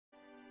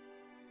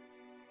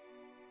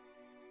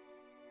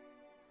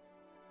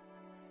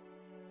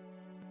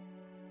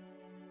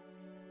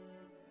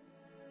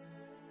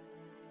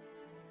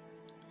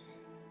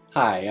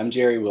Hi, I'm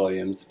Jerry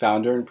Williams,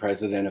 founder and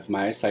president of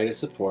Myositis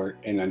Support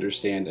and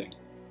Understanding.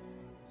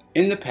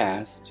 In the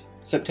past,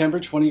 September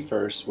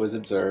 21st was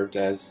observed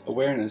as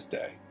Awareness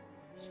Day.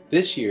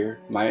 This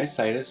year,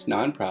 myositis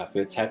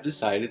nonprofits have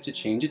decided to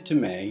change it to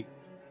May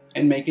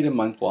and make it a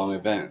month-long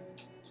event.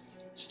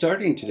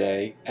 Starting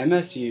today,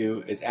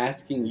 MSU is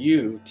asking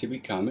you to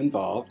become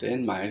involved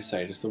in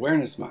Myositis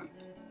Awareness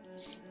Month.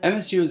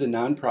 MSU is a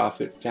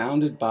nonprofit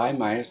founded by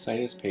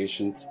myositis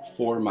patients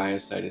for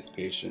myositis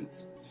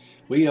patients.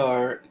 We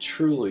are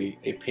truly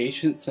a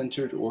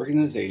patient-centered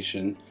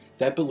organization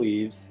that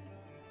believes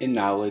in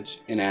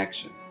knowledge and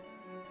action.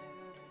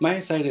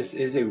 Myositis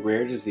is a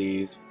rare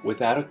disease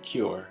without a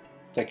cure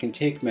that can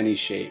take many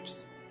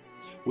shapes.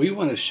 We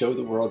want to show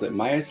the world that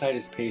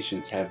myositis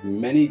patients have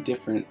many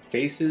different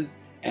faces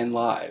and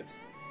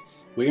lives.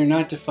 We are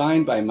not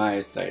defined by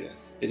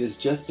myositis. It is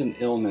just an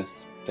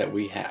illness that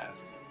we have.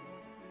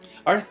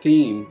 Our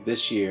theme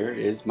this year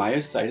is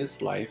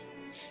Myositis Life,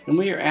 and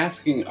we are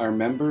asking our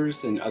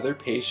members and other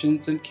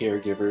patients and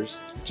caregivers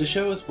to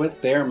show us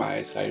what their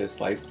myositis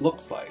life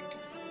looks like.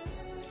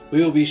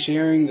 We will be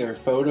sharing their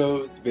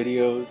photos,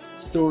 videos,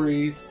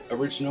 stories,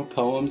 original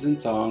poems and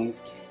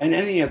songs, and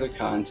any other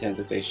content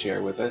that they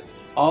share with us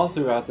all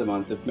throughout the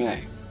month of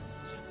May.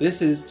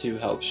 This is to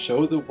help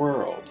show the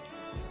world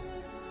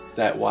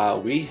that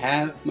while we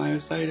have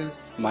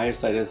myositis,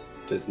 myositis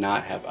does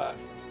not have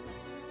us.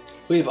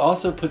 We have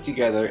also put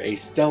together a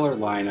stellar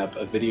lineup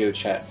of video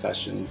chat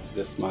sessions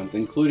this month,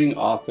 including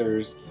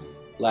authors,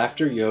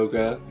 laughter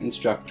yoga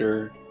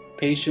instructor,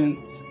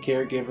 patients,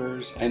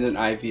 caregivers, and an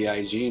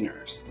IVIG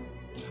nurse.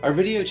 Our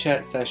video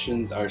chat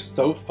sessions are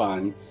so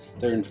fun,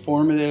 they're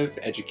informative,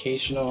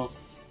 educational,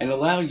 and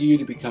allow you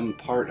to become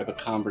part of a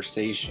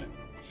conversation.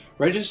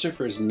 Register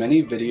for as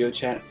many video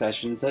chat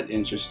sessions that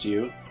interest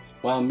you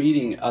while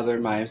meeting other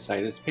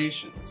myositis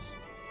patients.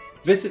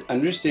 Visit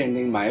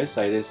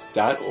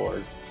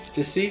understandingmyositis.org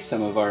to see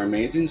some of our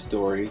amazing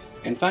stories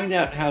and find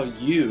out how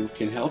you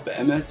can help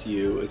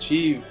MSU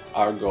achieve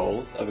our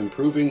goals of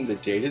improving the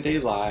day-to-day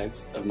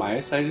lives of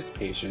myositis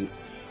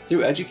patients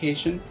through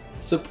education,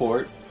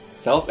 support,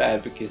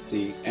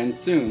 self-advocacy, and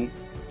soon,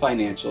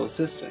 financial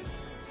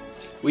assistance.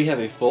 We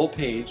have a full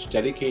page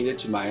dedicated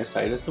to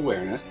myositis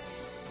awareness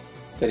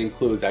that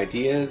includes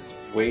ideas,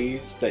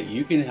 ways that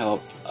you can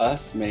help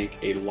us make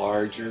a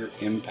larger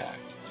impact.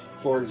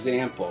 For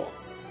example,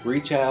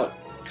 reach out,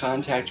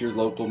 contact your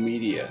local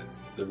media,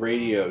 the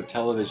radio,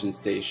 television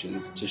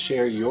stations, to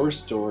share your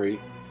story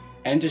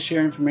and to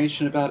share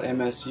information about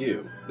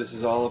MSU. This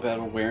is all about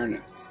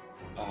awareness,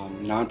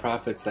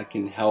 nonprofits that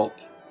can help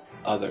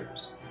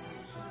others.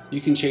 You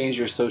can change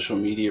your social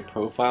media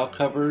profile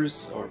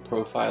covers or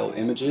profile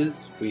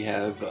images. We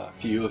have a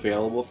few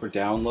available for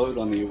download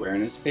on the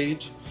awareness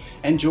page.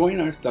 And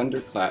join our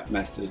Thunderclap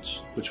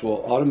message, which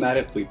will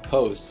automatically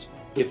post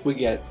if we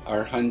get our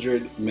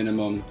 100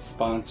 minimum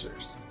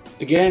sponsors.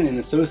 Again, in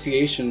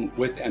association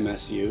with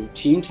MSU,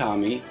 Team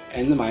Tommy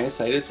and the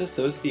Myositis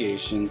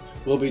Association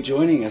will be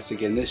joining us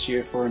again this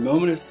year for a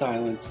moment of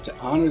silence to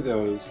honor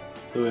those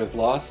who have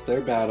lost their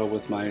battle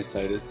with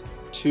myositis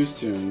too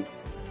soon,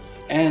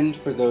 and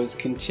for those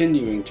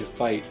continuing to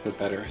fight for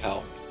better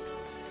health.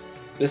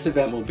 This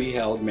event will be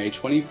held May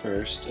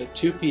 21st at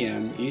 2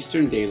 p.m.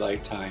 Eastern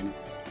Daylight Time,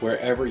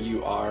 wherever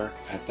you are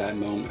at that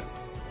moment.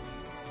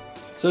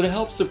 So to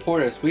help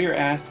support us, we are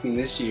asking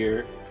this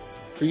year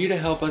for you to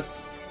help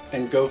us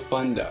and go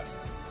fund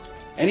us.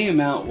 Any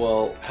amount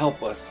will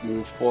help us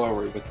move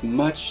forward with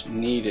much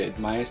needed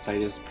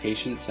myositis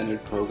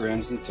patient-centered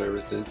programs and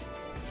services.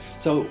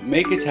 So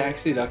make a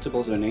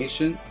tax-deductible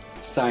donation,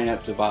 sign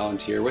up to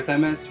volunteer with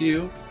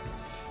MSU,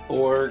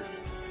 or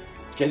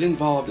get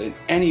involved in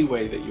any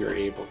way that you're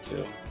able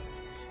to.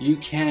 You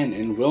can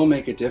and will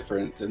make a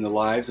difference in the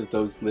lives of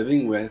those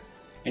living with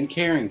and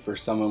caring for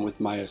someone with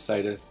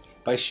myositis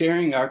by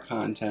sharing our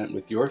content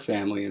with your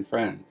family and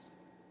friends.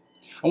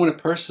 I want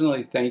to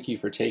personally thank you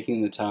for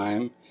taking the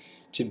time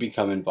to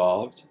become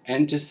involved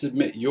and to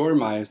submit your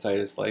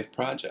Myositis Life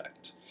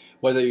project.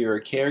 Whether you're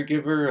a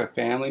caregiver, a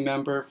family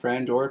member,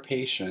 friend, or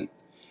patient,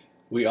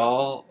 we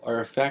all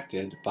are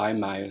affected by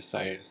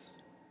myositis.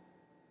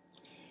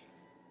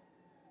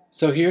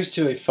 So here's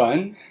to a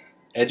fun,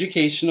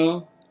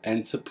 educational,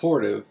 and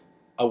supportive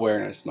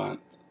Awareness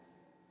Month.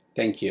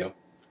 Thank you.